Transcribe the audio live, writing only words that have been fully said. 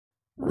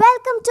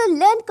Welcome to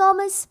Learn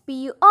Commerce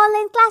PU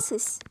online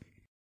classes.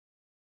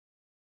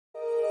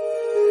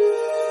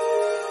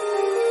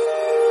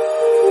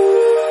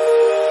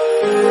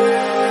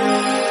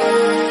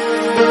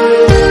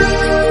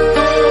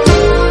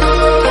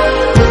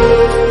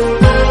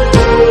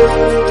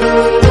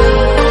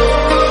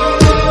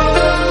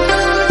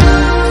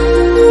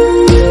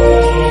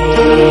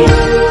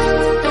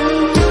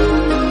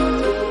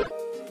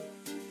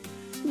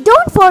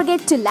 Don't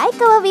forget to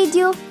like our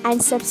video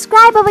and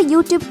subscribe our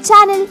YouTube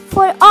channel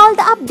for all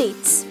the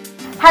updates.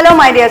 Hello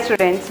my dear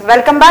students,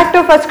 welcome back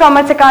to First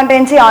Commerce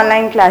Accountancy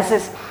online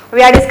classes.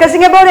 We are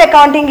discussing about the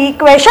accounting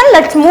equation.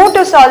 Let's move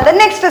to solve the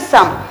next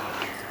sum.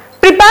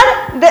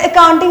 Prepare the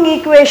accounting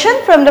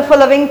equation from the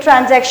following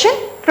transaction,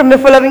 from the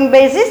following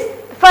basis.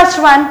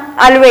 First one,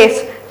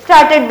 always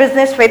started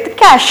business with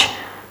cash.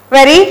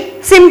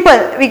 Very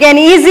simple. We can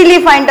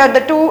easily find out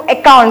the two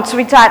accounts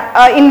which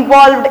are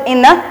involved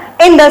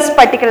in this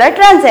particular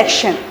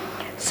transaction.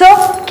 So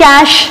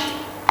cash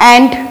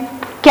and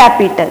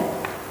capital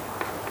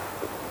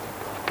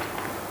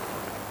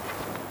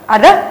are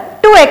the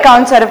two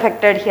accounts are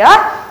affected here.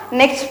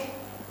 Next,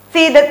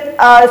 see the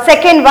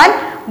second one,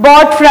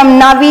 bought from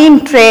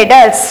Naveen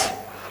Traders.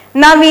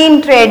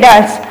 Naveen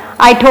Traders.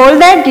 I told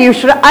that you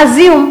should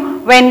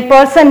assume when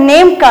person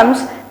name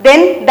comes,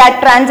 then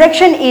that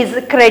transaction is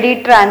a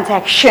credit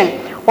transaction.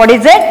 What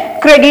is it?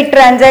 Credit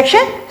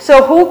transaction.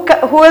 So who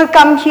will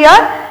come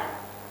here?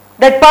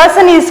 That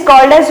person is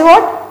called as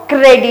what?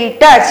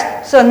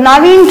 Creditors. So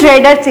Naveen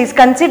Traders is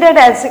considered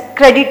as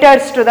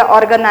creditors to the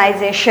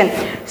organization.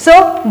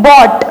 So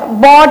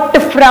bought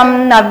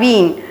from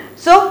Naveen.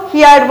 So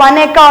here one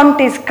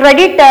account is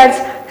creditors.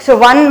 So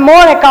one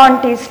more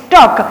account is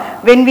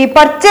stock. When we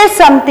purchase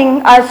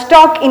something, our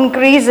stock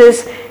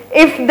increases.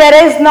 If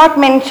there is not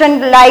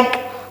mentioned like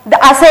the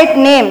asset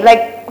name,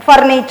 like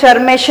furniture,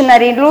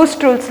 machinery, loose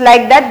tools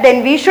like that,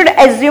 then we should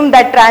assume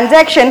that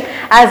transaction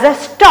as a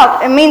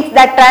stock. It means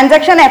that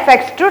transaction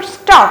affects to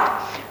stock.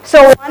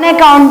 So one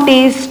account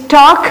is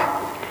stock,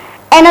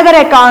 another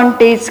account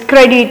is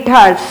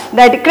creditors.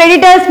 That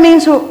creditors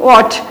means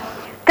what?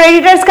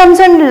 Creditors comes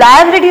under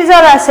liabilities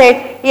or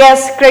asset?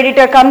 Yes,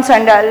 creditor comes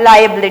under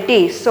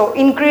liability. So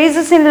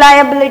increases in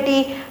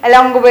liability,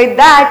 along with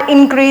that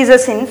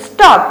increases in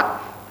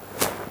stock.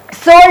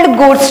 Sold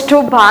goods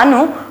to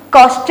Bhanu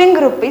costing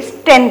rupees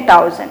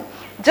 10,000.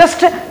 Just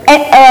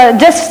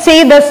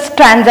see this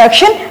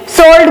transaction.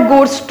 Sold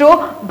goods to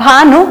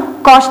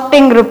Bhanu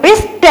costing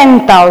rupees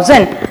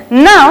 10,000.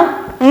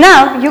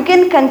 Now you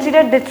can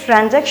consider this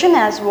transaction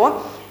as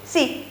what?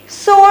 See,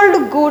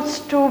 sold goods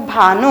to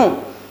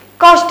Bhanu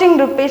costing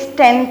rupees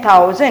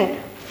 10,000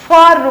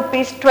 for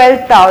rupees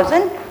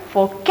 12,000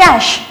 for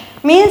cash.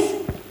 Means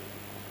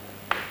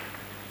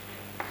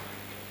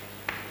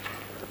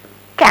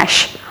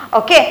cash.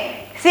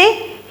 Okay.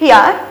 See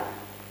here.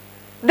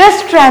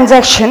 This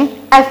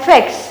transaction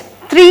affects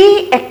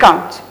three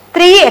accounts.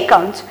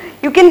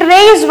 You can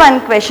raise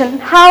one question,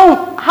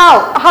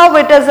 how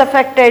it is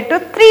affected to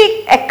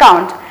three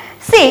accounts.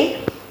 See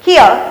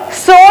here,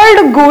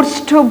 sold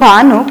goods to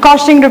Bhanu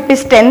costing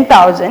rupees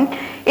 10,000.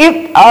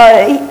 If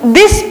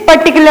this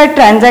particular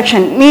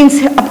transaction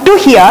means up to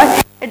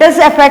here, it is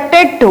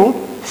affected to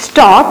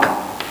stock,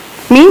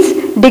 means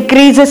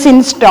decreases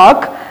in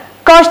stock,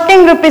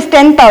 costing rupees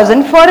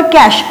 10,000 for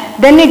cash.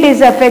 Then it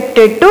is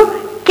affected to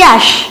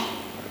cash.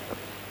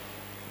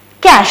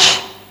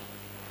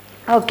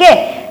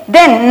 Okay.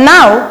 Then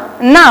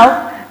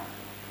now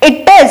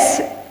it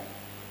is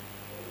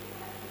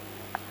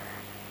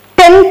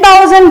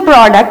 10,000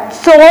 product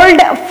sold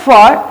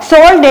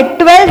at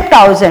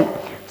 12,000.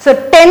 So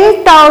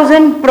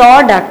 10,000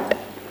 product.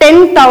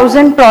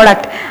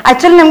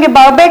 Actually namge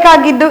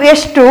barಬೇಕಾಗಿದ್ದು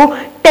ಎಷ್ಟು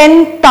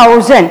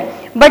 10,000.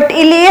 But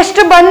ಇಲ್ಲಿ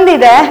ಎಷ್ಟು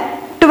ಬಂದಿದೆ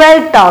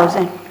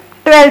 12,000.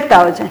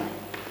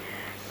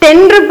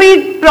 10 rupee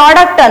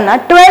product anna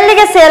 12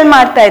 ಗೆ sale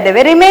ಮಾಡ್ತಾ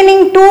ಇದ್ದೇವೆ.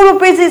 Remaining 2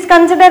 rupees is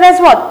considered as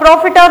what?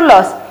 Profit or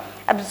loss?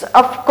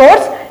 Of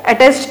course, it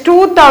is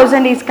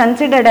 2,000 is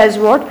considered as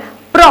what?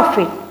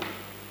 Profit.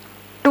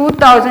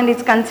 2,000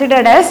 is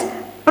considered as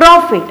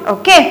profit.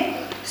 Okay.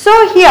 So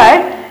here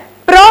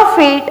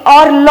profit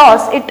or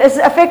loss, it is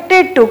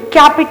affected to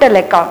capital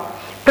account.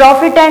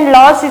 Profit and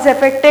loss is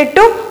affected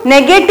to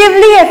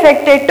negatively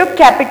affected to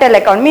capital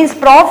account. Means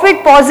profit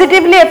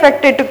positively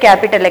affected to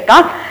capital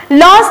account,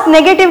 loss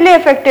negatively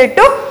affected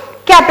to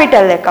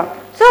capital account.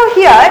 So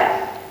here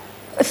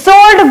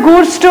sold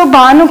goods to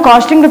Bhanu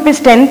costing rupees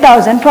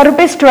 10,000 for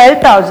rupees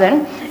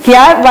 12,000.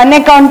 Here one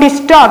account is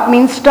stock,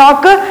 means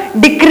stock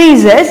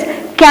decreases,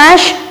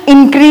 cash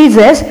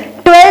increases.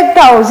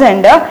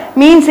 12,000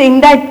 means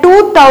in that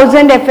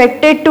 2,000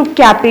 affected to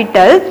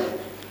capital,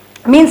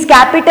 means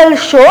capital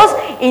shows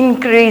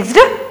increased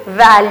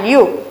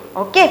value.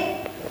 Okay.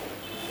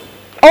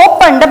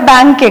 Open the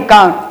bank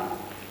account.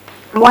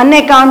 One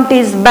account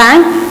is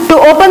bank. To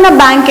open the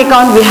bank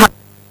account we have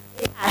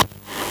cash.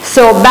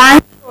 So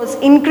bank shows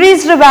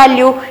increased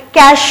value,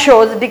 cash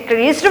shows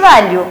decreased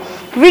value.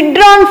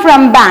 Withdrawn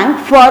from bank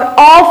for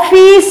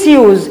office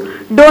use.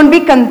 Don't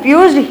be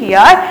confused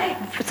here.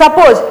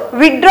 Suppose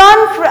withdrawn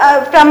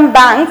from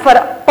bank for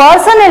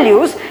personal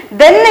use,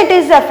 then it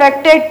is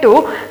affected to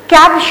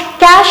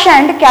cash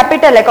and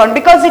capital account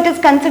because it is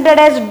considered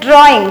as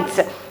drawings.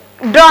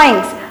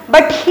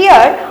 But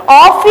here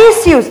office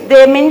use,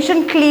 they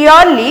mention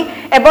clearly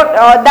about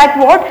that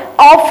what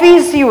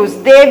office use.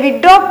 They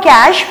withdraw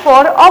cash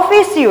for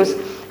office use.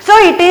 So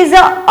it is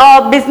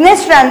a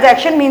business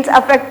transaction, means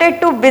affected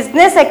to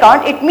business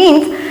account. It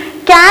means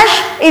cash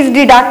is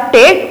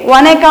deducted.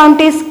 One account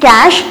is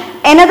cash,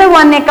 another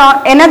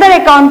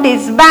account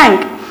is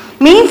bank.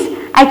 Means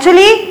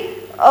actually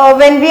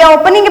when we are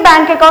opening a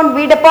bank account,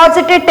 we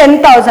deposited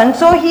 10,000.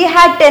 So he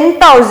had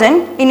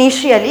 10,000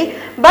 initially,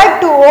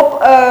 but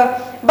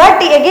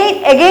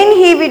again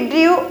he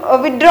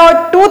withdraw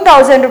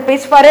 2,000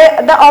 rupees for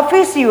the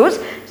office use.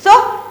 So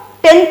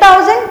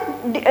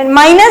 10,000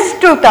 minus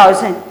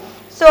 2,000.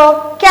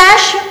 So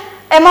cash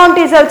amount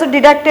is also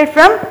deducted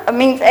from,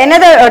 means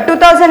another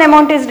 2,000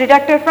 amount is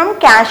deducted from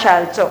cash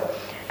also,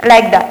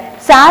 like that.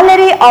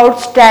 Salary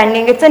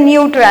outstanding, it's a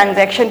new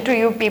transaction to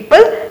you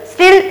people.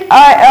 Still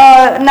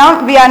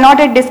now we are not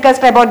yet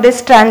discussed about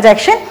this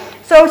transaction.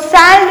 So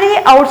salary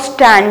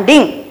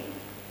outstanding.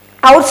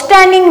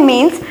 Outstanding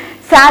means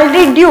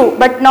salary due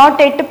but not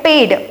yet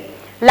paid.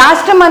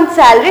 Last month's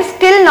salary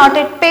still not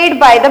yet paid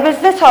by the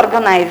business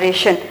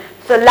organization.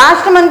 So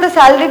last month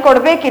salary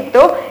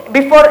kodbekittu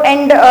before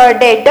end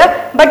date,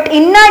 but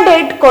inna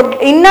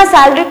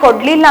salary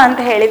kodlilla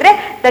anta helidre,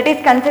 that is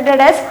considered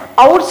as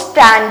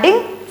outstanding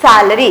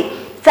salary.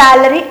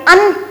 Salary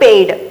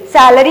unpaid.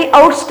 Salary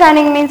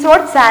outstanding means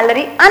what?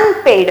 Salary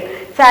unpaid.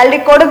 Salary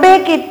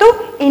kodbekittu,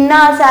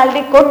 inna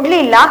salary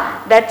kodlilla,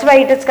 that's why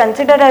it is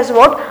considered as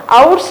what?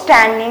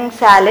 Outstanding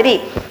salary.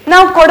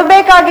 Now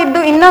kodbekagiddu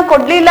inna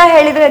kodlilla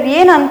helidre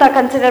yen anta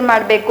consider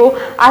madbeku?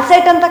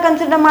 Asset anta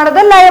consider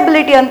madoda,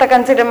 liability anta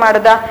consider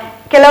madoda?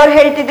 Kelavaru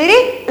heltidiri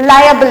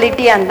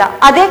liability anta,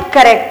 ade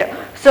correct.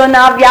 So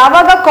ನಾವು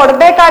ಯಾವಾಗ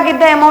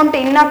ಕೊಡಬೇಕಾಗಿದ್ದ amount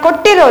ಇನ್ನ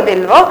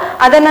ಕೊಟ್ಟಿರೋದಿಲ್ವೋ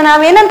ಅದನ್ನ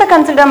ನಾವೇನಂತ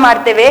consider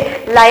ಮಾಡ್ತೇವೆ?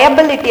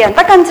 Liability ಅಂತ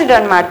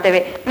consider ಮಾಡ್ತೇವೆ.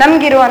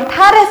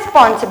 ನಮಗಿರುವಂತಹ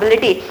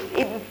responsibility.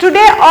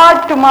 Today or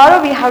tomorrow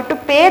we have to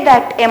pay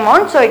that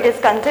amount, so it is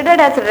considered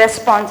as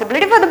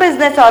responsibility for the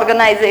business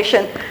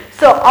organization.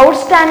 So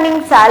outstanding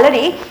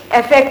salary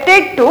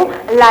affected to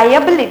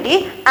liability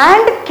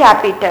and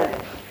capital.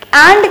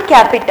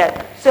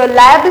 So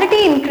liability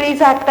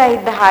increase ಆಗ್ತಾ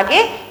ಇದ್ದ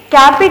ಹಾಗೆ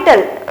capital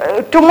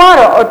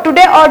tomorrow or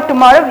today or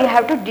tomorrow we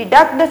have to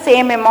deduct the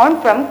same amount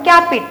from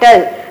capital.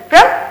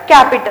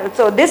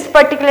 So this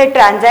particular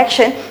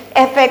transaction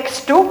affects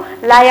to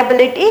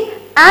liability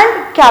and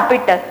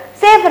capital.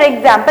 Say for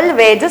example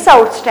wages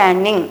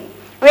outstanding.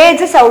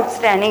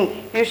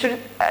 You should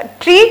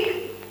treat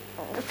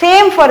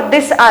same for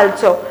this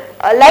also.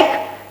 Like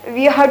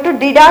we have to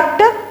deduct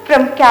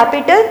from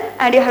capital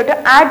and you have to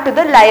add to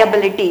the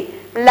liability.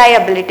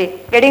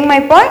 Getting my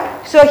point?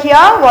 So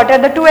here what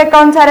are the two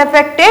accounts are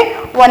affected?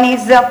 One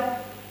is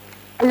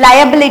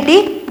liability,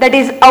 that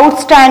is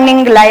outstanding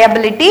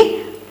liability.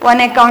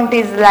 One account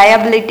is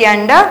liability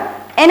under,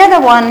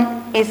 another one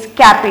is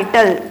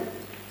capital.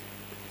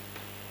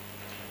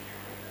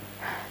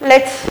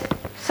 Let's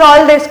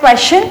solve this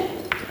question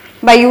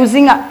by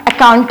using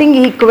accounting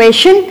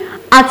equation.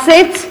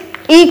 Assets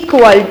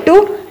equal to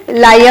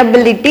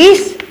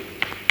liabilities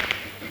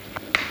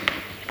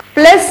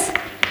plus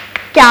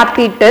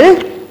capital.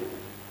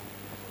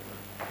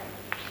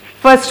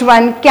 First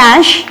one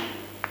cash.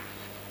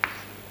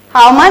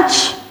 How much?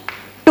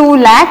 2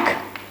 lakh.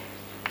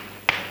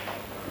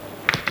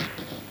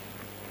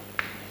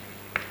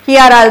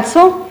 Here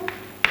also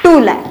 2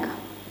 lakh.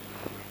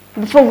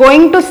 Before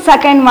going to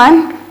second one,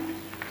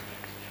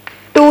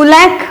 2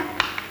 lakh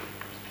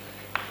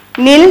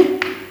nil.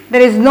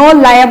 There is no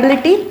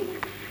liability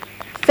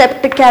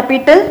except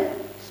capital,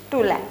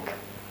 2 lakh.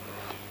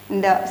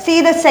 See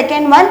the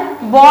second one,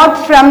 bought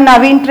from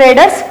Naveen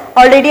Traders.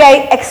 Already I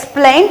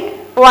explained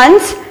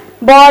once.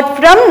 Bought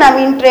from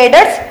Naveen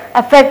Traders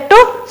affect to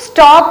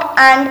stock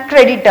and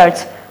creditors.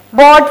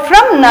 Bought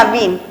from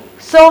Naveen.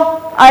 So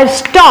our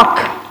stock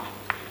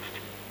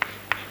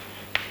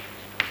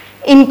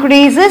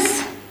increases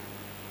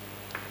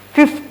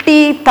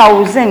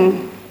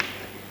 50,000.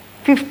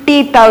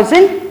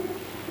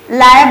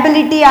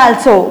 Liability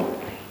also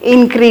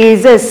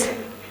increases.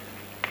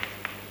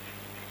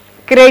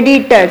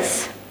 Creditors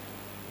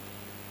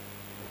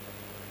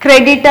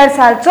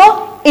also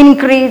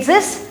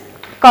increases,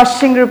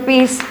 costing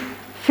rupees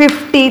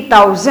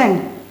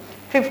 50,000.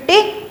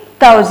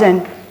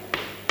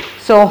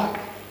 So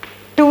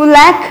 2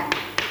 lakh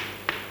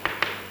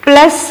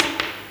plus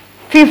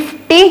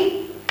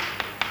 50,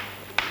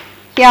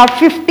 here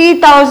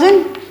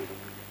 50,000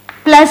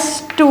 plus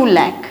 2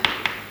 lakh.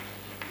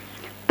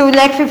 2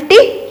 lakh 50,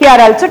 here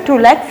also 2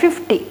 lakh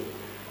 50.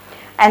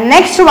 And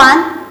next one,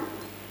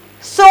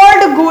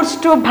 sold goods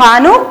to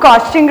Bhanu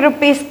costing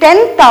rupees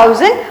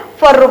 10,000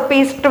 for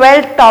rupees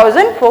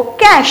 12,000 for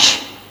cash.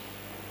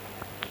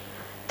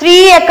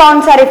 3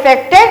 accounts are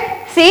affected.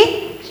 See,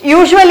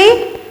 usually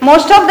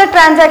most of the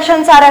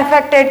transactions are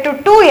affected to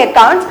 2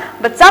 accounts,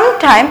 but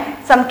sometimes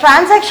some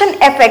transaction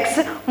affects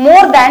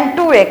more than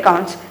 2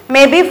 accounts,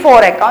 maybe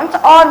 4 accounts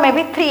or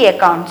maybe 3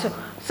 accounts.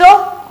 So,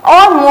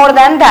 or more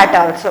than that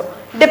also,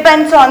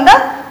 depends on the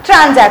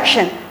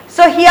transaction.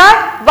 So, here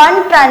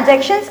one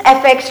transaction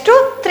affects to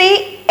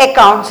 3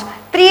 accounts,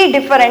 3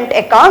 different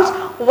accounts.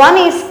 One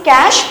is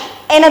cash,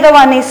 another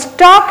one is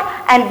stock,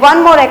 and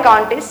one more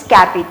account is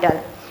capital.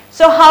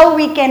 So, how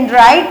we can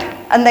write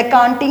an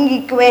accounting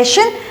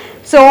equation?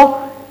 So,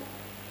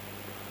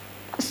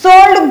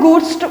 sold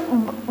goods to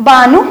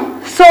Banu,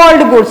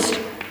 sold goods.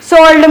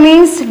 Sold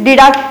means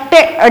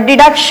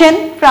deduction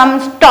from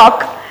stock,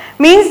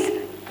 means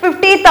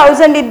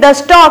 50,000 is the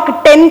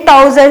stock,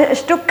 10,000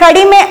 to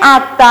kadime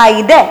aagta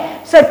ide.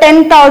 So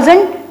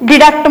 10,000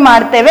 deduct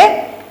marteve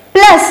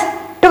plus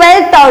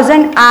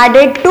 12,000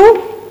 added to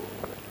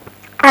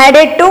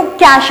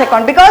cash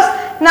account, because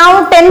now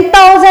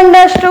 10,000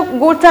 ಅಷ್ಟು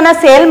goods ಅನ್ನ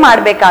sale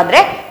ಮಾಡಬೇಕಾದ್ರೆ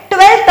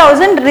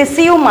 12,000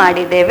 receive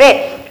ಮಾಡಿದ್ದೇವೆ.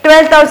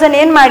 12,000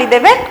 ಏನು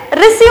ಮಾಡಿದ್ದೇವೆ?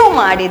 Receive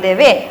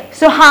ಮಾಡಿದ್ದೇವೆ.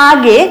 So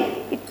ಹಾಗೆ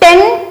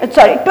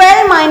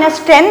 12 minus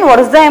 10, what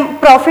is the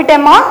profit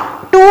amount?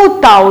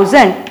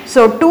 2,000.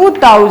 So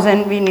 2,000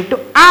 we need to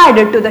add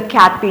to the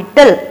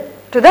capital.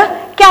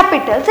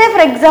 Say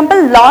for example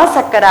loss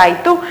occur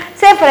aitu.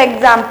 Say for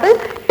example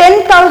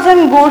 10,000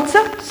 goods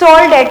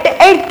sold at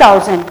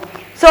 8,000.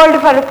 Sold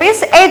for rupees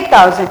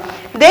 8,000.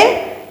 Then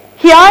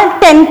here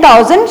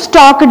 10,000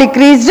 stock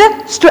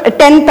decreased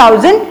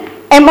 10,000,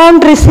 amount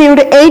received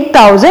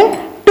 8,000,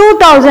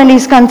 2,000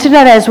 is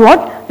considered as what?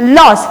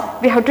 Loss.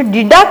 We have to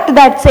deduct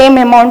that same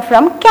amount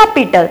from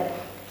capital.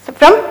 So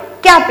from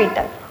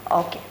capital.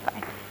 Okay,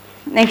 fine.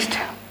 Next,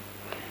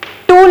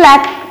 2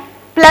 lakh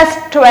plus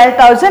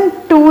 12,000,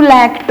 2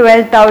 lakh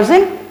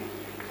 12,000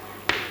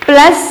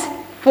 plus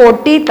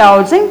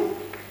 40,000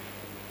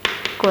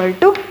 equal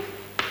to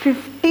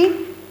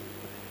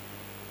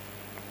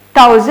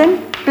 50,000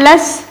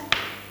 plus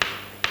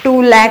 2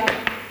 lakh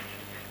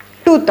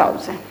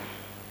 2,000.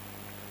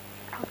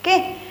 Okay,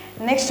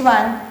 next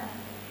one,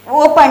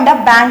 opened a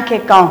bank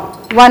account.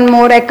 One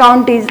more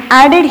account is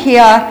added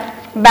here,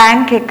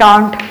 bank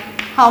account.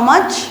 How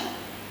much?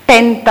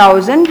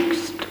 10,000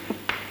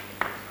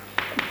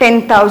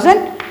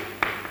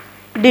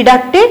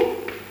 deducted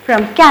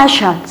from cash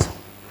also.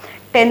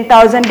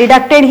 10,000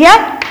 deducted here,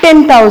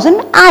 10,000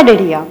 added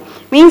here.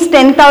 Means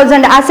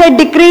 10,000 asset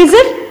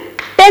decreased,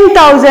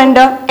 10,000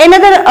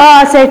 another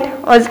asset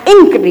was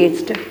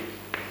increased.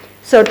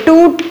 So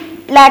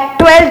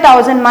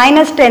 2,12,000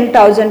 minus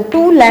 10,000,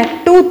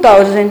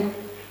 2,02,000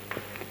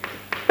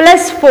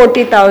 plus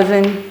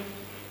 40,000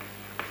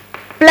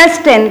 plus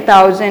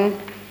 10,000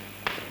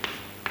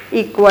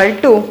 equal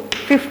to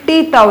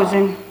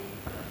 50,000.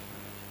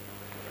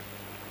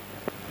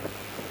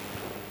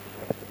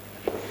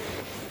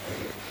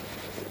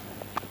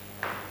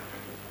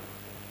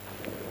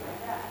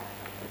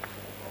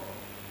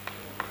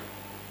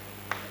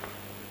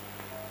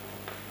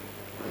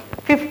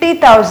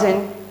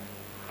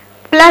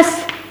 Plus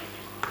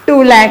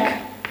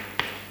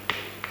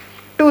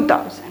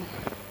 2,02,000.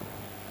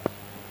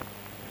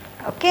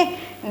 Okay,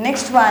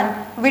 next one,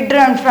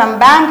 withdrawn from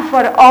bank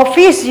for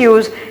office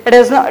use. It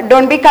is not,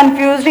 don't be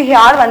confused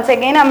here. Once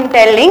again I am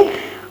telling,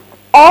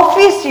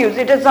 office use,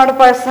 it is not a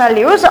personal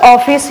use,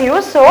 office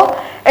use. So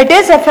it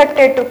is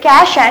affected to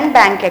cash and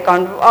bank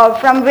account.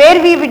 From where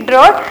we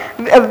withdraw,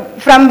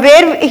 from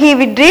where he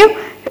withdrew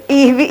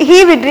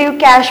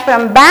cash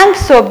from bank,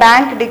 so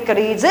bank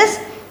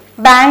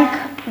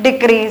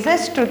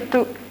decreases to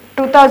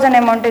 2,000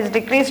 amount is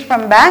decreased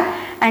from bank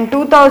and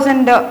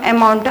 2,000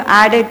 amount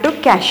added to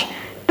cash.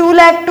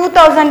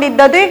 2,02,000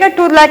 ಇದ್ದದ್ದು ಈಗ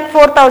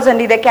 2,04,000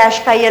 ಇದೆ cash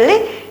ಕೈಯಲ್ಲಿ,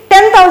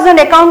 10,000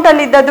 account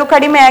ಅಲ್ಲಿ ಇದ್ದದ್ದು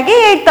ಕಡಿಮೆ ಆಗಿ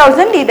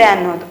 8,000 ಇದೆ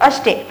ಅನ್ನೋದು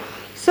ಅಷ್ಟೇ.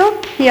 So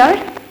here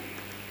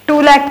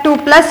 2,02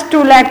 plus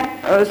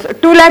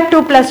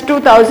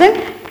 2,000,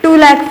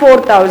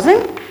 2,04,000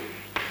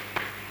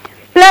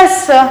 plus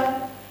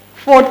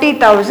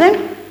 40,000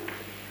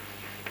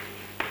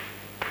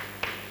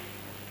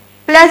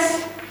 plus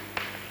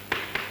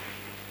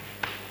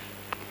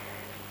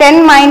 10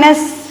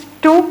 minus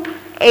 2,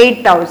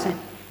 8,000.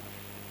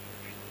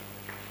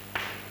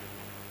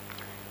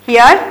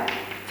 Here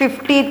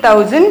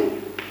 50,000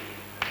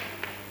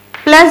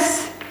 plus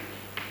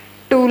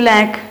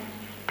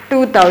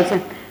 2,02,000.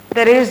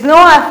 There is no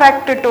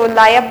effect to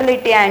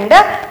liability and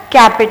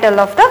capital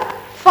of the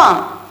firm.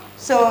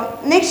 So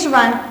next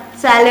one,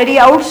 salary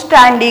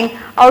outstanding.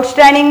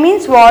 Outstanding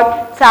means what?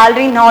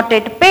 Salary not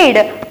yet paid.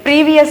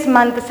 Previous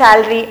month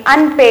salary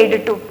unpaid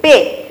to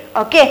pay.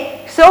 Okay.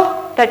 So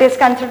that is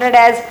considered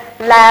as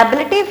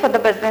liability for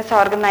the business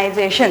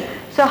organization.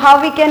 So how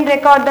we can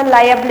record the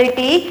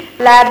liability?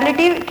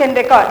 Liability we can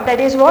record. That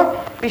is what?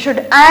 We should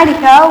add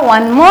here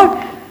one more.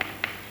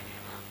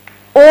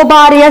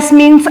 Obarious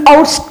means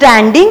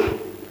outstanding.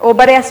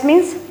 Obarious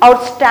means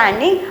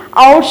outstanding.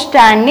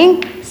 Outstanding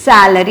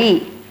salary.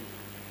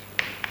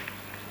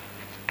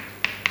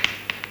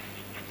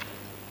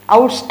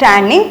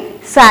 Outstanding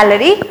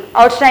salary.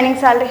 Outstanding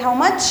salary how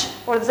much?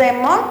 What is the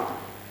amount?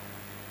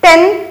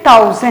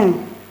 10,000.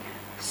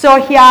 So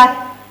here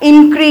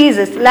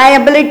increases,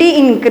 liability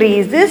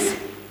increases,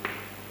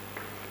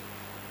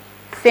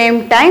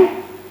 same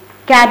time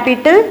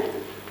capital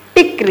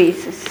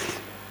decreases.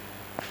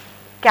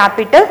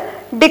 Capital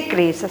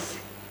decreases.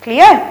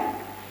 Clear?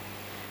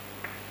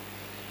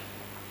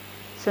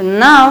 So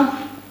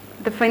now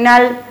the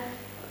final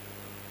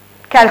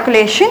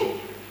calculation,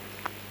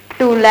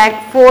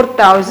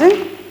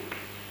 2,04,000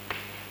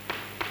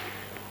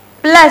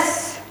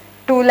 plus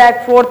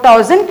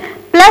 2,04,000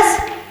 plus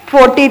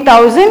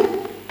 40,000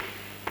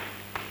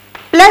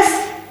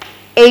 plus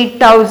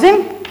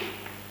 8,000.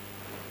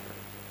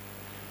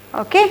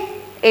 Okay,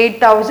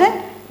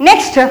 8,000.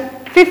 Next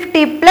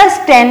 50 plus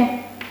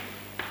 10,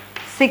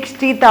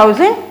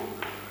 60,000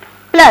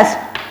 plus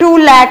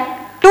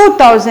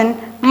 2,02,000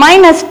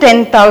 minus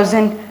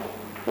 10,000,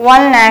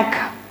 1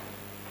 lakh.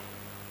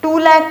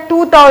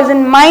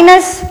 2,02,000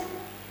 minus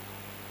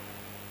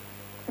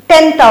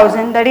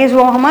 10,000, that is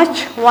how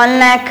much?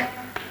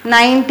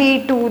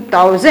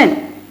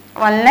 1,92,000.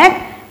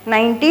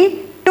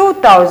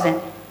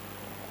 1,92,000.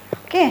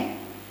 Okay.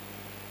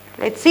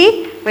 Let's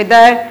see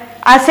whether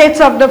assets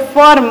of the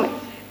firm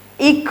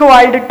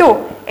equal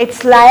to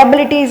its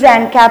liabilities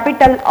and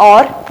capital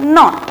or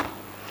not.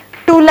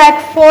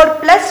 2,04,000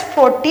 plus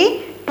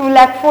 40,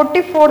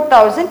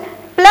 2,44,000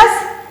 plus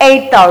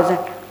 8,000,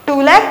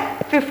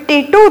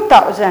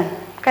 2,52,000.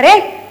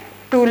 Correct?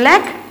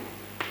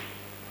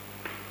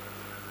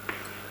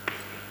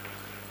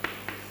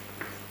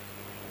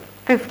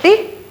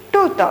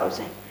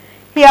 2,52,000.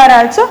 Here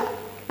also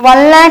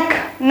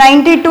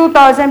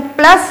 1,92,000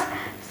 plus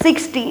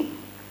 60,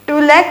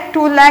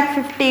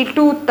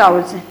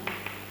 2,52,000.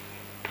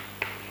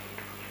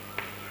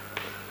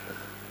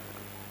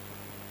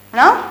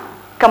 Now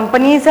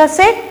company's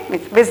asset,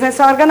 business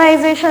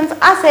organization's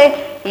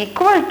asset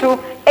equal to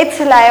its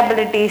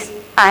liabilities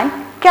and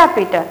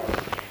capital.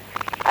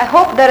 I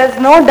hope there is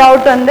no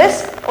doubt on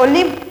this.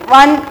 Only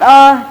one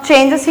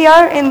changes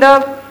here in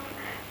the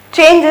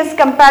changes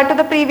compared to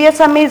the previous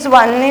sum is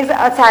one is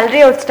a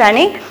salary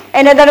outstanding,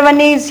 another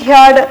one is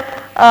here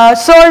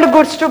sold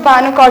goods to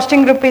Bhanu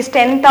costing rupees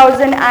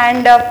 10,000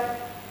 and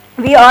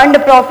we earned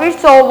profit.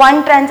 So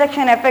one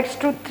transaction affects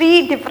to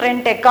 3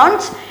 different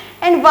accounts,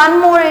 and one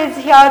more is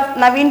here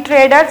Naveen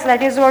traders,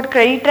 that is what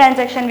credit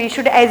transaction we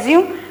should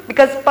assume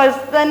because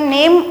person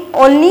name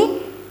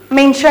only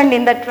mentioned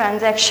in the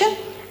transaction,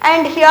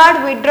 and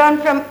here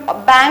withdrawn from a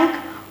bank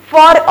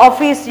for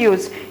office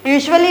use.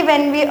 Usually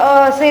when we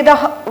say the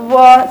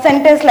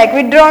sentence like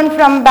withdrawn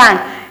from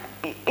bank,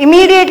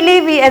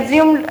 immediately we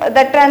assume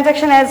that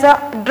transaction as a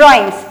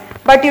drawings,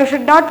 but you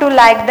should not do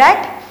like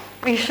that.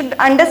 We should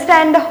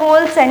understand the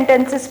whole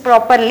sentences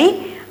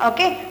properly.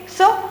 Okay,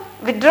 so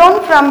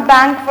withdrawn from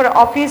bank for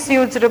office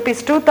use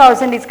rupees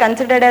 2,000 is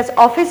considered as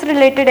office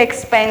related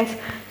expense,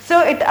 so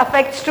it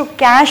affects to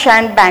cash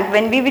and bank.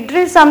 When we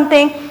withdraw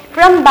something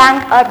from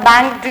bank, our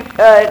bank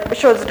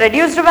shows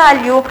reduced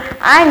value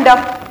and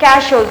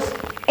cash shows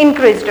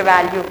increased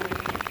value.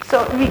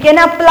 So we can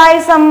apply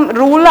some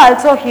rule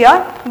also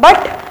here,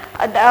 but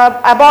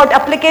about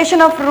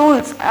application of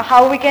rules,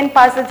 how we can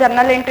pass the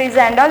journal entries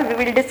and all, we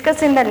will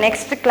discuss in the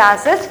next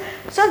classes.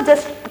 So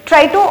just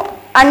try to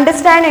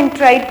understand and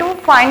try to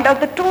find out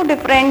the 2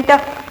 different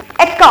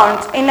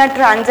accounts in a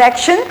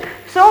transaction.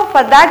 So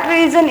for that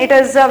reason it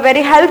is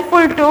very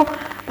helpful to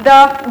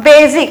the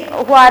basic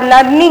who are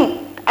learning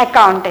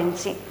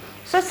accountancy.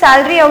 So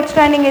salary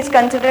outstanding is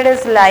considered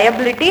as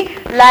liability.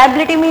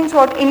 Liability means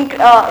what?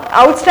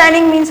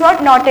 Outstanding means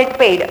what? Not yet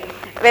paid.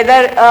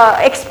 Whether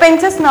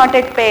expenses not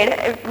yet paid,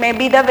 it may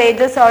be the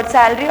wages or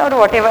salary or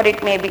whatever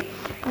it may be.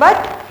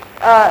 But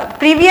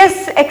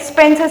previous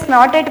expenses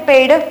not yet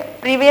paid,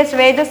 previous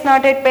wages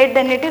not yet paid,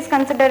 then it is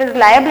considered as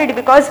liability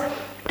because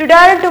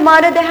today or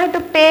tomorrow they have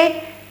to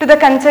pay to the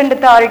concerned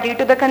authority,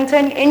 to the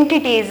concerned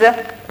entities.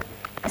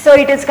 So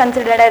it is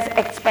considered as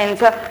expense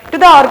to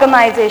the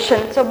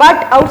organization. So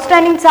but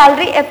outstanding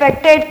salary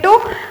affected to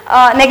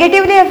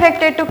negatively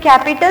affected to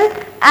capital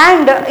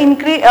and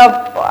increase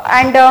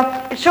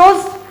it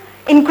shows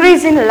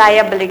increase in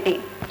liability.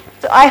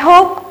 So I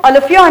hope all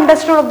of you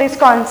understood this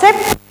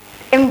concept.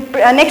 In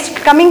next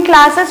coming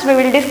classes we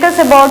will discuss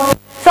about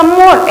some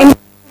more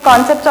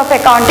concepts of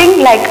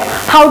accounting, like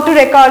how to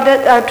record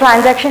the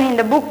transaction in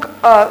the book,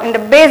 in the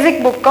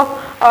basic book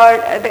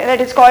that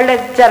is called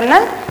as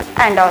journal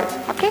and all.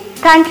 Okay,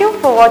 thank you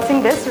for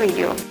watching this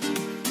video.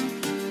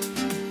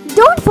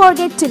 Don't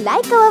forget to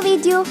like our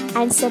video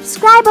and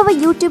subscribe our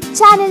YouTube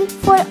channel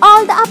for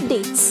all the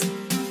updates.